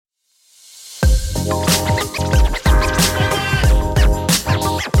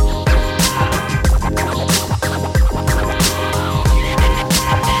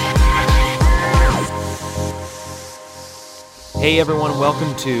Hey everyone,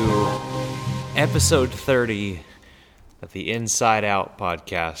 welcome to episode 30 of the Inside Out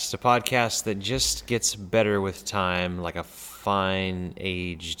podcast, a podcast that just gets better with time like a fine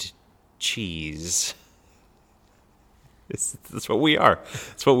aged cheese. That's what we are.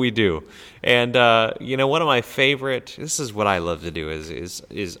 That's what we do. And one of my favorite, this is what I love to do,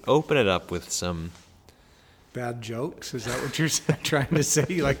 is open it up with some bad jokes. Is that what you're trying to say?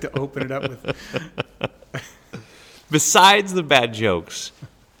 You like to open it up with besides the bad jokes,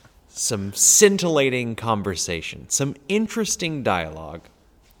 some scintillating conversation, some interesting dialogue.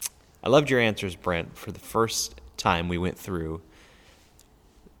 I loved your answers, Brent, for the first time we went through.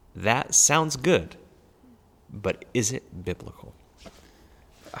 That sounds good, but is it biblical?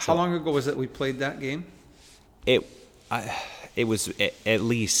 How long ago was it we played that game? It was at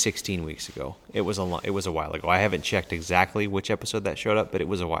least 16 weeks ago. It was a while ago. I haven't checked exactly which episode that showed up, but it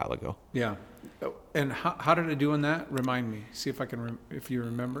was a while ago. Yeah. And how did I do on that? Remind me. See if I can if you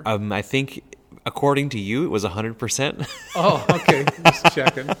remember. I think according to you, it was 100%. Oh, okay. Just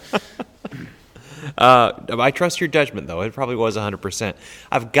checking. I trust your judgment, though. It probably was 100%.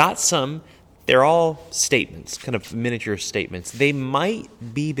 I've got some. They're all statements, kind of miniature statements. They might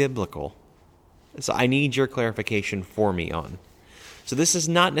be biblical. So I need your clarification for me on. So this is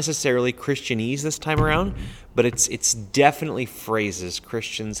not necessarily Christianese this time around, but it's definitely phrases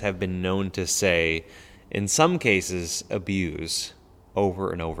Christians have been known to say, in some cases, abuse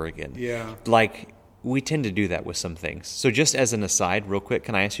over and over again. Yeah. Like, we tend to do that with some things. So just as an aside, real quick,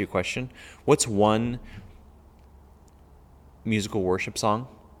 can I ask you a question? What's one musical worship song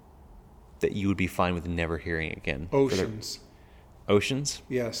that you would be fine with never hearing again? Oceans. Oceans?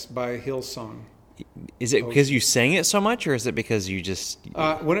 Yes, by Hillsong. Is it because you sang it so much, or is it because you just...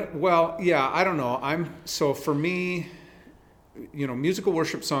 I don't know. For me, musical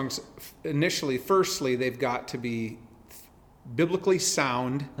worship songs, firstly, they've got to be biblically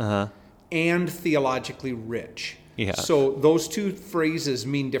sound and theologically rich. Yeah. So those two phrases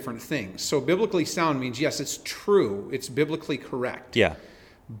mean different things. So biblically sound means, yes, it's true. It's biblically correct. Yeah.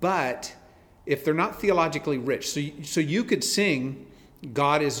 But if they're not theologically rich, so you could sing,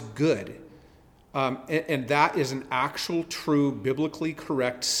 God is good. And that is an actual, true, biblically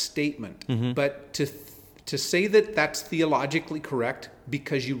correct statement. Mm-hmm. But to say that that's theologically correct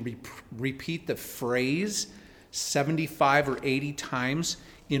because you repeat the phrase 75 or 80 times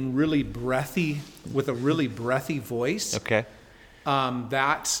with a really breathy voice, okay,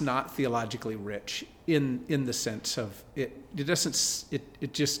 that's not theologically rich in the sense of it. It doesn't.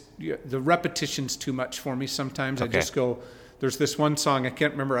 It just the repetition's too much for me sometimes. Okay. I just go. There's this one song, I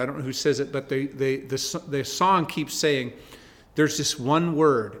can't remember, I don't know who says it, but the song keeps saying, there's just one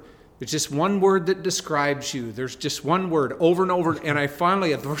word. There's just one word that describes you. There's just one word over and over. And I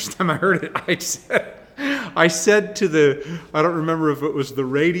finally, the first time I heard it, I said to I don't remember if it was the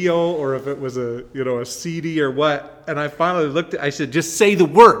radio or if it was a CD or what. And I finally I said, just say the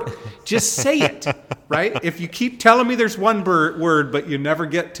word. Just say it, right? If you keep telling me there's one word, but you never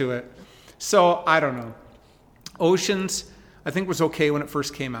get to it. So I don't know. Oceans, I think was okay when it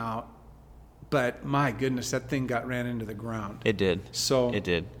first came out, but my goodness, that thing ran into the ground. It did. So it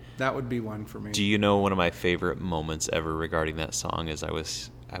did. That would be one for me. Do you know one of my favorite moments ever regarding that song is I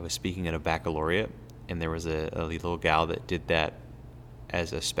was speaking at a baccalaureate, and there was a little gal that did that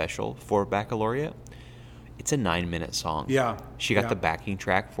as a special for baccalaureate. It's a 9-minute song. Yeah. She got the backing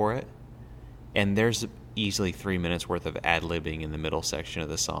track for it, and there's easily 3 minutes worth of ad-libbing in the middle section of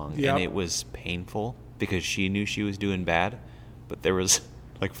the song, and it was painful because she knew she was doing bad, but there was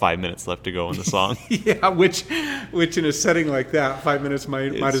like 5 minutes left to go in the song. Yeah, which in a setting like that, 5 minutes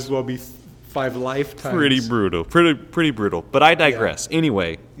might as well be 5 lifetimes. Pretty brutal. Pretty brutal. But I digress. Yeah.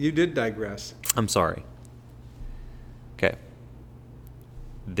 Anyway. You did digress. I'm sorry. Okay.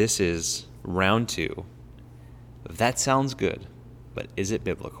 This is round 2. That sounds good, but is it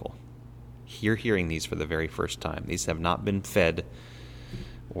biblical? You're hearing these for the very first time. These have not been fed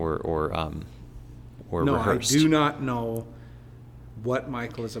or rehearsed. I do not know what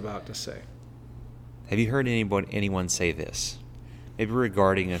Michael is about to say. Have you heard anyone say this? Maybe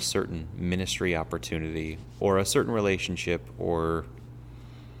regarding a certain ministry opportunity or a certain relationship or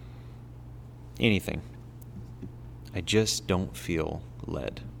anything. I just don't feel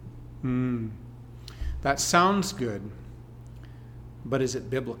led. That sounds good, but is it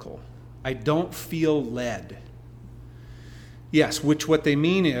biblical? I don't feel led. Yes, which what they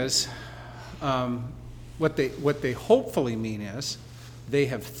mean is, what they hopefully mean is, they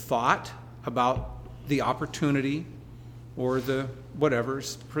have thought about the opportunity or the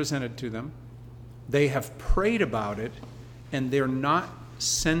whatever's presented to them. They have prayed about it, and they're not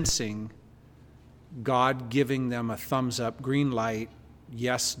sensing God giving them a thumbs up, green light,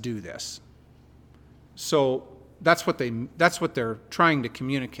 yes, do this. So that's what they're trying to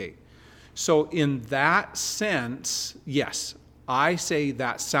communicate. So in that sense, yes, I say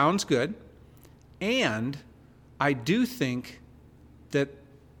that sounds good. And I do think that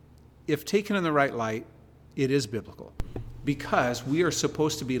if taken in the right light, it is biblical. Because we are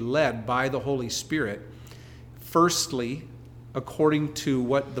supposed to be led by the Holy Spirit, firstly, according to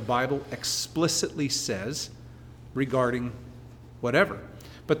what the Bible explicitly says regarding whatever.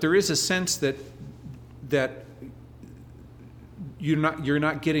 But there is a sense that you're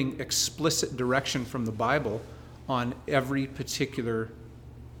not getting explicit direction from the Bible on every particular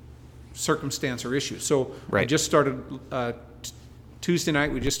circumstance or issue. So right. I just started Tuesday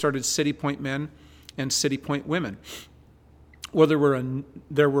night. We just started City Point Men and City Point Women. Well,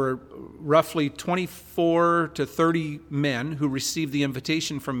 there were roughly 24 to 30 men who received the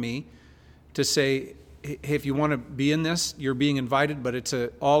invitation from me to say, hey, if you want to be in this, you're being invited, but it's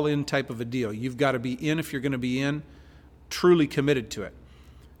an all-in type of a deal. You've got to be in if you're going to be in, truly committed to it.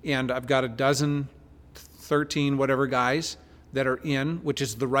 And I've got 12, 13, whatever guys that are in, which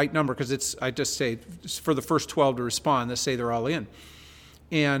is the right number, because I just say for the first 12 to respond, they say they're all in.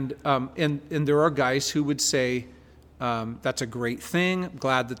 And there are guys who would say, that's a great thing. I'm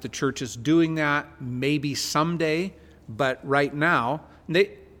glad that the church is doing that. Maybe someday, but right now,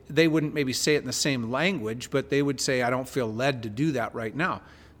 they wouldn't maybe say it in the same language, but they would say, I don't feel led to do that right now.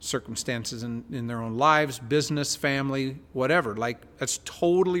 Circumstances in their own lives, business, family, whatever. Like, that's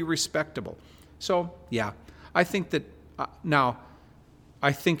totally respectable. So, yeah, I think that, now,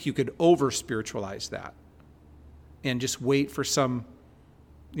 I think you could over-spiritualize that and just wait for some,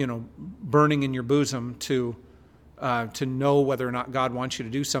 burning in your bosom to know whether or not God wants you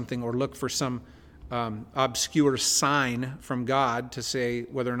to do something, or look for some obscure sign from God to say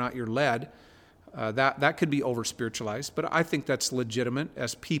whether or not you're led. That could be over-spiritualized, but I think that's legitimate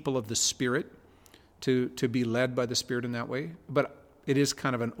as people of the Spirit to be led by the Spirit in that way. But it is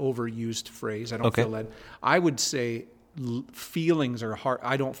kind of an overused phrase. I don't feel led. I would say feelings are hard.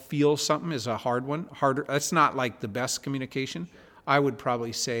 I don't feel something is a hard one. Harder. That's not like the best communication. I would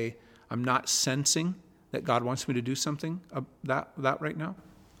probably say I'm not sensing that God wants me to do something that right now.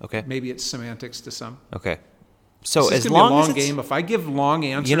 Okay. Maybe it's semantics to some. Okay. So this as is long be a as long game, if I give long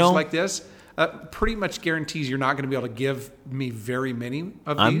answers like this, pretty much guarantees you're not going to be able to give me very many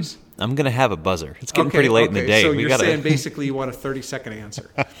of these. I'm going to have a buzzer. It's getting pretty late in the day. So you're saying basically you want a 30-second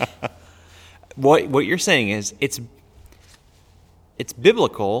answer. What you're saying is it's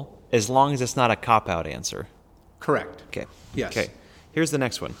biblical as long as it's not a cop-out answer. Correct. Okay. Yes. Okay. Here's the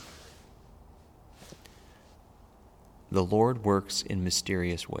next one. The Lord works in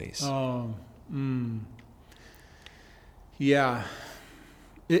mysterious ways. Yeah.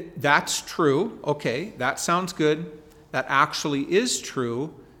 That's true. Okay, that sounds good. That actually is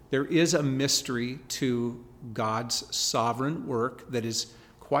true. There is a mystery to God's sovereign work that is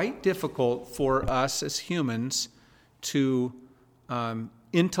quite difficult for us as humans to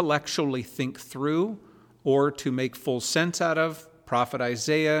intellectually think through or to make full sense out of. Prophet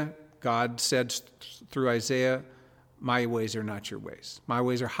Isaiah, God said through Isaiah, my ways are not your ways. My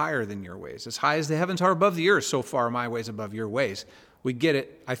ways are higher than your ways. As high as the heavens are above the earth, so far my ways above your ways. We get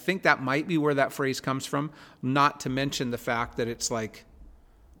it. I think that might be where that phrase comes from, not to mention the fact that it's like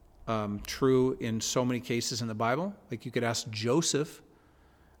true in so many cases in the Bible. Like you could ask Joseph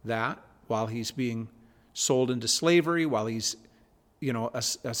that while he's being sold into slavery, while he's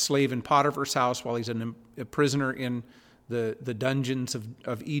a slave in Potiphar's house, while he's a prisoner in the dungeons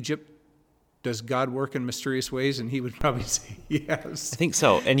of Egypt. Does God work in mysterious ways? And he would probably say yes. I think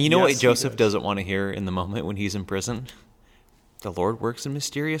so. And you know Yes, what Joseph doesn't want to hear in the moment when he's in prison? The Lord works in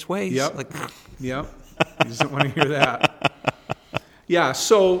mysterious ways. Yep. Yep. He doesn't want to hear that. Yeah.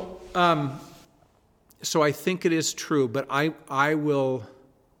 So I think it is true, but I will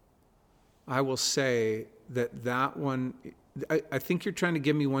say that one. I think you're trying to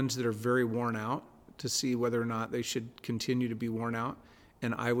give me ones that are very worn out to see whether or not they should continue to be worn out.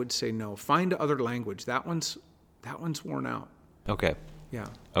 And I would say no. Find other language. That one's worn out. Okay. Yeah.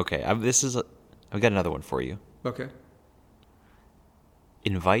 Okay. I've got another one for you. Okay.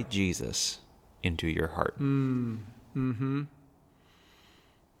 Invite Jesus into your heart.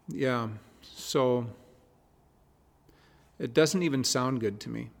 Yeah. So it doesn't even sound good to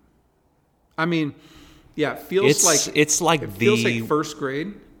me. I mean, yeah, it feels like first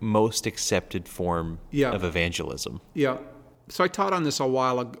grade. Most accepted form of evangelism. Yeah. So I taught on this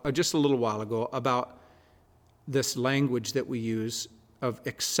just a little while ago, about this language that we use of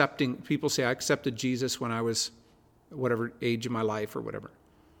accepting. People say, I accepted Jesus when I was whatever age in my life or whatever.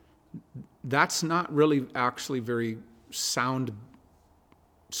 that's not really actually very sound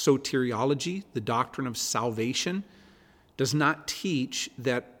soteriology. The doctrine of salvation does not teach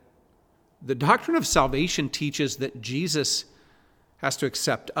that. The doctrine of salvation teaches that Jesus has to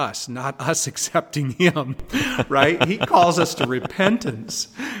accept us, not us accepting him, right? He calls us to repentance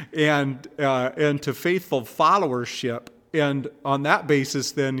and to faithful followership. And on that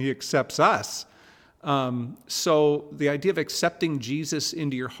basis, then he accepts us. So the idea of accepting Jesus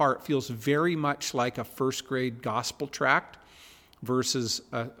into your heart feels very much like a first grade gospel tract versus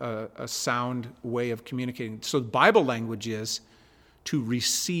a sound way of communicating. So the Bible language is to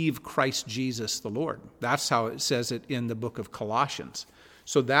receive Christ Jesus the Lord. That's how it says it in the book of Colossians.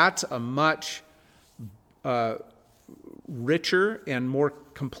 So that's a much richer and more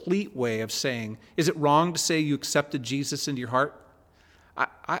complete way of saying, is it wrong to say you accepted Jesus into your heart?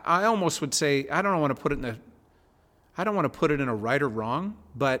 I almost would say, I don't want to put it in a right or wrong,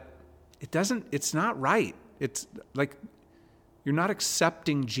 but it's not right. It's like you're not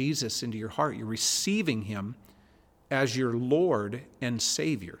accepting Jesus into your heart. You're receiving him as your Lord and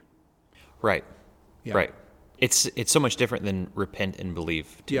Savior. Right. Yeah. Right. It's so much different than repent and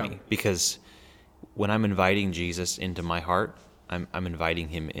believe to me, because when I'm inviting Jesus into my heart, I'm inviting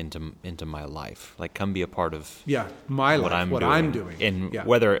him into my life. Like, come be a part of my life, what I'm doing. And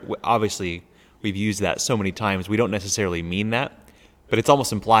whether, obviously, we've used that so many times, we don't necessarily mean that, but it's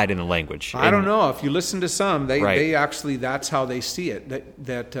almost implied in the language. I don't know. If you listen to some, they actually, that's how they see it,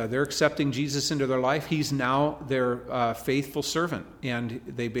 that they're accepting Jesus into their life. He's now their faithful servant. And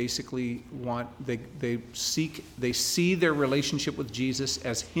they basically they see their relationship with Jesus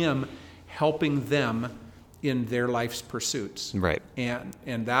as him helping them in their life's pursuits. Right.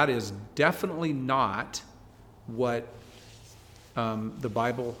 And that is definitely not what the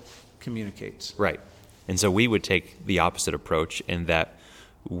Bible communicates. Right. And so we would take the opposite approach in that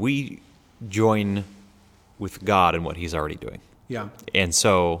we join with God in what he's already doing. Yeah. And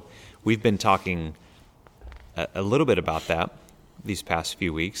so we've been talking a little bit about that these past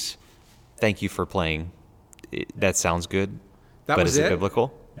few weeks. Thank you for playing. That sounds good. But is it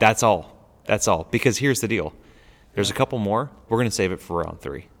biblical? That's all. That's all. Because here's the deal. There's a couple more. We're going to save it for round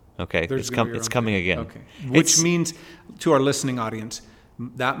 3. Okay? It's coming again. Okay. Which means, to our listening audience,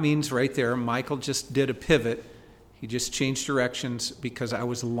 that means right there, Michael just did a pivot. He just changed directions because I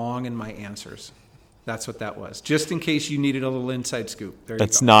was long in my answers. That's what that was. Just in case you needed a little inside scoop.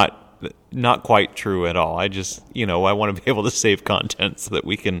 That's not quite true at all. I just, I want to be able to save content so that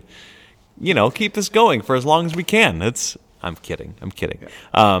we can, keep this going for as long as we can. I'm kidding.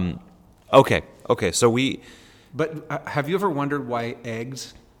 Yeah. Okay. So But have you ever wondered why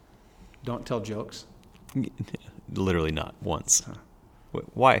eggs don't tell jokes? Literally not once. Huh.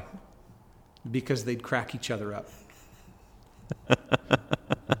 Why? Because they'd crack each other up.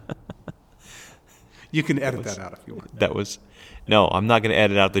 You can edit that out if you want. No, I'm not going to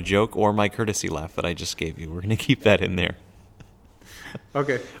edit out the joke or my courtesy laugh that I just gave you. We're going to keep that in there.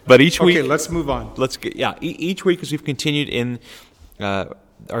 Okay. But each week... Okay, let's move on. Each week as we've continued in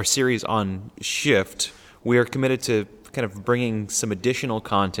our series on Shift, we are committed to kind of bringing some additional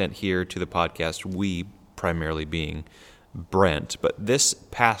content here to the podcast, we primarily being Brent. But this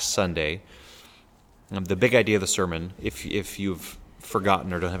past Sunday, the big idea of the sermon, if you've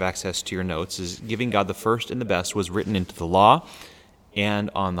forgotten or don't have access to your notes, is giving God the first and the best was written into the law and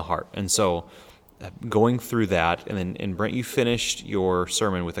on the heart. And so going through that, and Brent, you finished your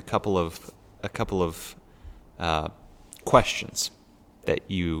sermon with a couple of questions that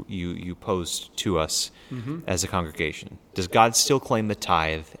you posed to us as a congregation. Does God still claim the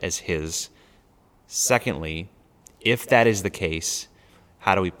tithe as his? Secondly, if that is the case,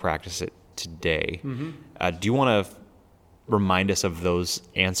 how do we practice it today? Do you want to remind us of those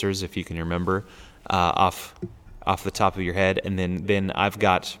answers, if you can remember, off the top of your head? And then I've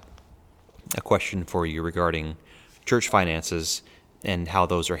got a question for you regarding church finances and how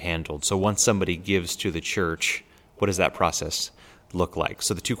those are handled. So once somebody gives to the church, what does that process look like?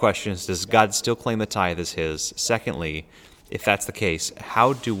 So the two questions: does God still claim the tithe as his? Secondly, if that's the case,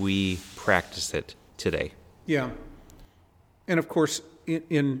 how do we practice it today? Yeah. And of course,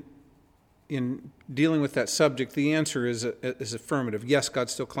 in dealing with that subject, the answer is affirmative. Yes, God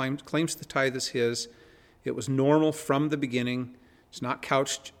still claims the tithe as his. It was normal from the beginning. It's not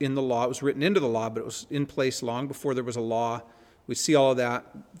couched in the law. It was written into the law, but it was in place long before there was a law. We see all of that.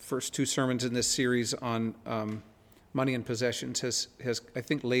 First two sermons in this series on money and possessions has I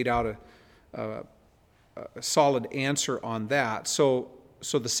think laid out a solid answer on that. So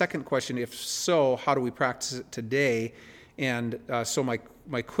the second question, if so, how do we practice it today? And so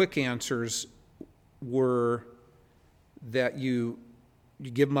my quick answers were that you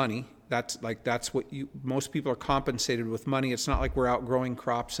you give money. That's what most people are compensated with money. It's not like we're out growing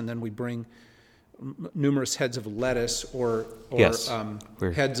crops and then we bring numerous heads of lettuce or Yes.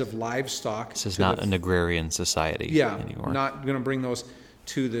 Heads of livestock. This is not an agrarian society anymore. Not going to bring those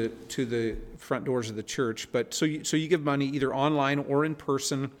to the front doors of the church. But so you give money either online or in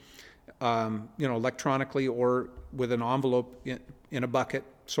person, electronically or with an envelope in a bucket,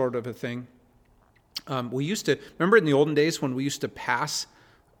 sort of a thing. We used to remember in the olden days when we used to pass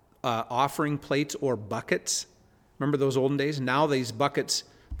offering plates or buckets. Remember those olden days? Now these buckets,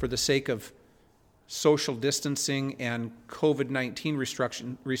 for the sake of social distancing and COVID-19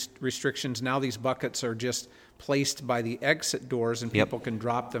 restrictions, now these buckets are just placed by the exit doors and people can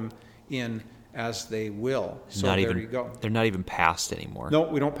drop them in as they will. So there you go. They're not even passed anymore. No,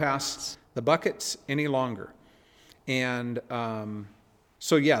 we don't pass the buckets any longer. And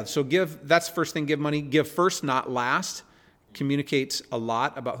so give, that's the first thing, give money. Give first, not last. Communicates a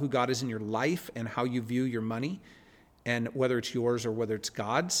lot about who God is in your life and how you view your money, and whether it's yours or whether it's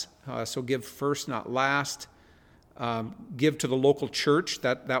God's. So give first, not last. Give to the local church.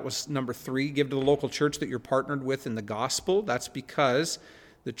 That was number 3. Give to the local church that you're partnered with in the gospel. That's because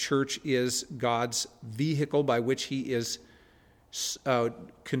the church is God's vehicle by which he is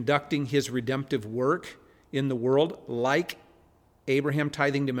conducting his redemptive work in the world, like Abraham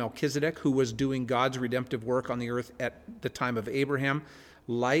tithing to Melchizedek, who was doing God's redemptive work on the earth at the time of Abraham,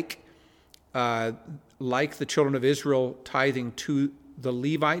 like the children of Israel tithing to the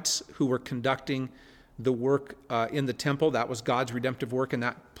Levites, who were conducting the work in the temple. That was God's redemptive work in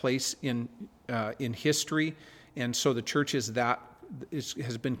that place in history. And so the church has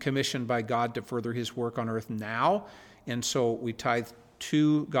been commissioned by God to further his work on earth now. And so we tithe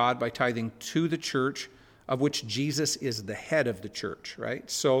to God by tithing to the church, of which Jesus is the head of the church, right?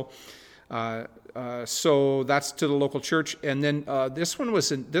 So that's to the local church. And then this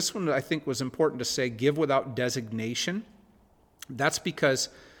one I think was important to say, give without designation. That's because,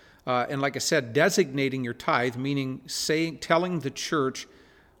 and like I said, designating your tithe, meaning telling the church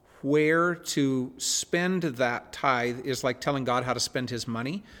where to spend that tithe, is like telling God how to spend his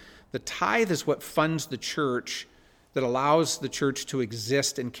money. The tithe is what funds the church, that allows the church to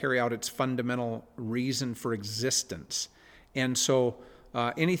exist and carry out its fundamental reason for existence. And so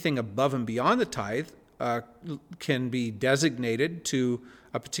anything above and beyond the tithe can be designated to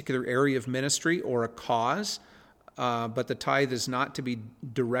a particular area of ministry or a cause, but the tithe is not to be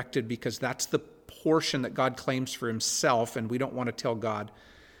directed, because that's the portion that God claims for himself, and we don't want to tell God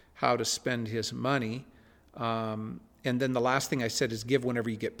how to spend his money. And then the last thing I said is give whenever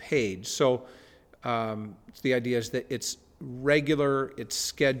you get paid. So the idea is that it's regular, it's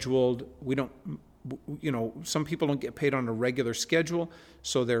scheduled. We don't, some people don't get paid on a regular schedule,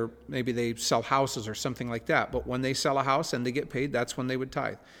 so maybe they sell houses or something like that. But when they sell a house and they get paid, that's when they would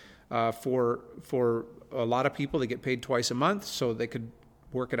tithe. For a lot of people, they get paid twice a month, so they could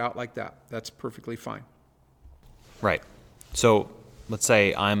work it out like that. That's perfectly fine. Right. So let's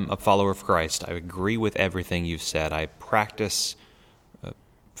say I'm a follower of Christ. I agree with everything you've said. I practice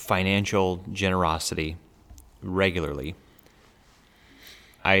financial generosity regularly.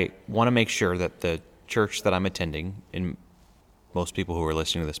 I want to make sure that the church that I'm attending, and most people who are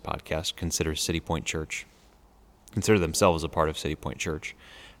listening to this podcast consider City Point Church, consider themselves a part of City Point Church.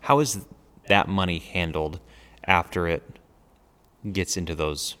 How is that money handled after it gets into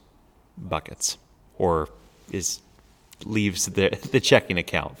those buckets, or leaves the checking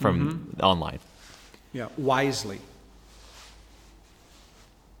account from online? Yeah, wisely.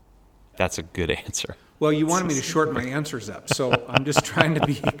 That's a good answer. Well, you wanted me to shorten my answers up, so I'm just trying to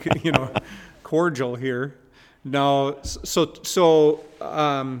be, cordial here. No, so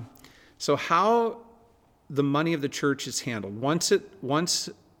how the money of the church is handled. Once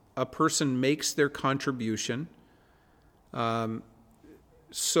a person makes their contribution,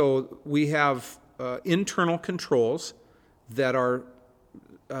 so we have internal controls that are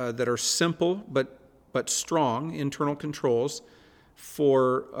simple but strong internal controls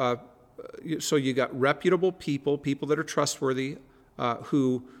for. So you got reputable people that are trustworthy,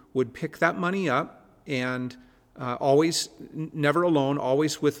 who would pick that money up, and always, never alone,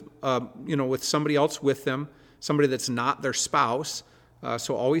 always with somebody else with them, somebody that's not their spouse.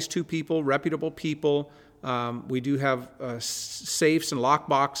 So always 2 people, reputable people. We do have safes and lock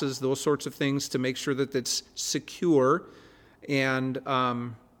boxes, those sorts of things, to make sure that it's secure, and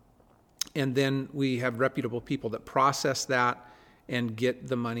then we have reputable people that process that and get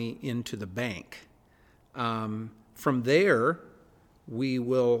the money into the bank. From there,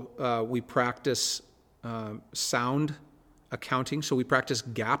 we practice sound accounting. So we practice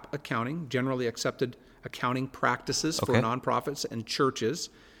GAAP accounting, generally accepted accounting practices for Okay. nonprofits and churches.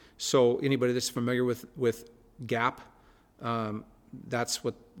 So anybody that's familiar with GAAP, that's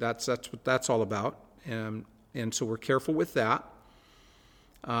what that's all about. And so we're careful with that.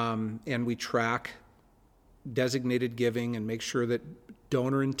 And we track designated giving and make sure that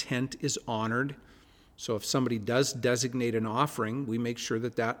donor intent is honored. So if somebody does designate an offering, we make sure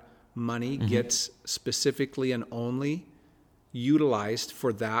that that money gets specifically and only utilized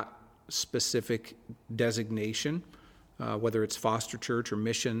for that specific designation, whether it's foster church or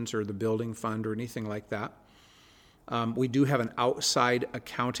missions or the building fund or anything like that. We do have an outside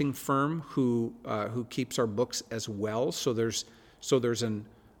accounting firm who keeps our books as well. So there's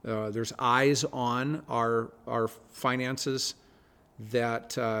eyes on our finances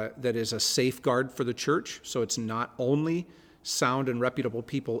that is a safeguard for the church. So it's not only sound and reputable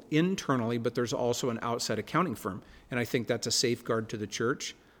people internally, but there's also an outside accounting firm. And I think that's a safeguard to the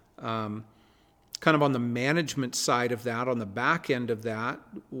church. Kind of on the management side of that, on the back end of that,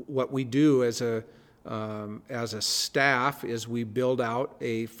 what we do as a staff is we build out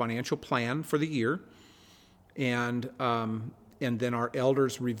a financial plan for the year, and then our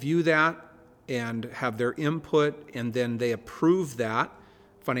elders review that and have their input, and then they approve that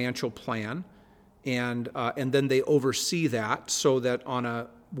financial plan, and then they oversee that so that on a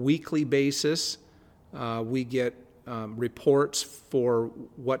weekly basis we get reports for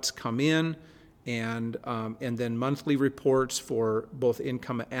what's come in, and then monthly reports for both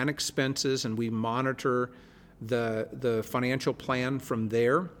income and expenses, and we monitor the financial plan from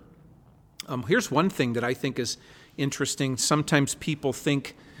there. Here's one thing that I think is interesting. Sometimes people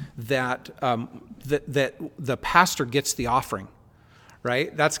think that that the pastor gets the offering,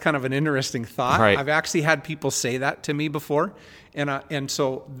 right? That's kind of an interesting thought. Right. I've actually had people say that to me before, and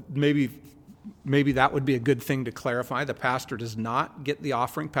so maybe that would be a good thing to clarify. The pastor does not get the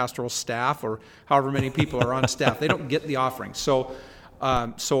offering. Pastoral staff, or however many people are on staff, they don't get the offering. So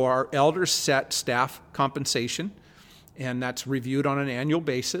our elders set staff compensation, and that's reviewed on an annual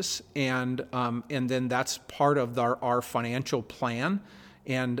basis, and then that's part of our financial plan,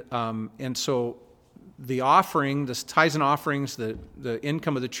 and so the offering, the tithes and offerings, the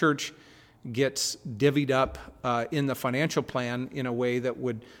income of the church gets divvied up in the financial plan in a way that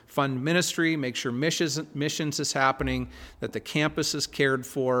would fund ministry, make sure missions is happening, that the campus is cared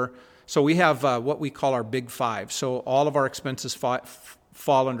for. So we have what we call our big five. So all of our expenses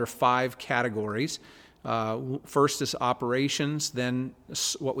fall under 5 categories. First is operations, then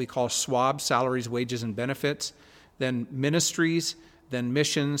what we call SWAB, salaries, wages, and benefits, then ministries, then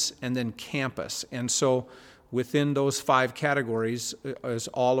missions, and then campus. And so within those 5 categories is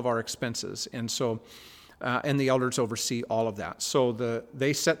all of our expenses. And so, and the elders oversee all of that. So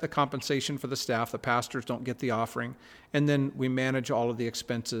they set the compensation for the staff. The pastors don't get the offering. And then we manage all of the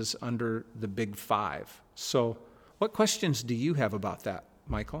expenses under the big 5. So what questions do you have about that,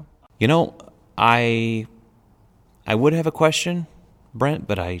 Michael? You know, I would have a question, Brent,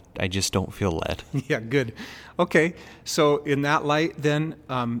 but I just don't feel led. Yeah, good. Okay, so in that light, then,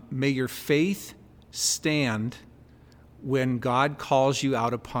 may your faith stand when God calls you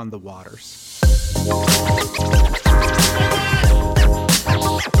out upon the waters.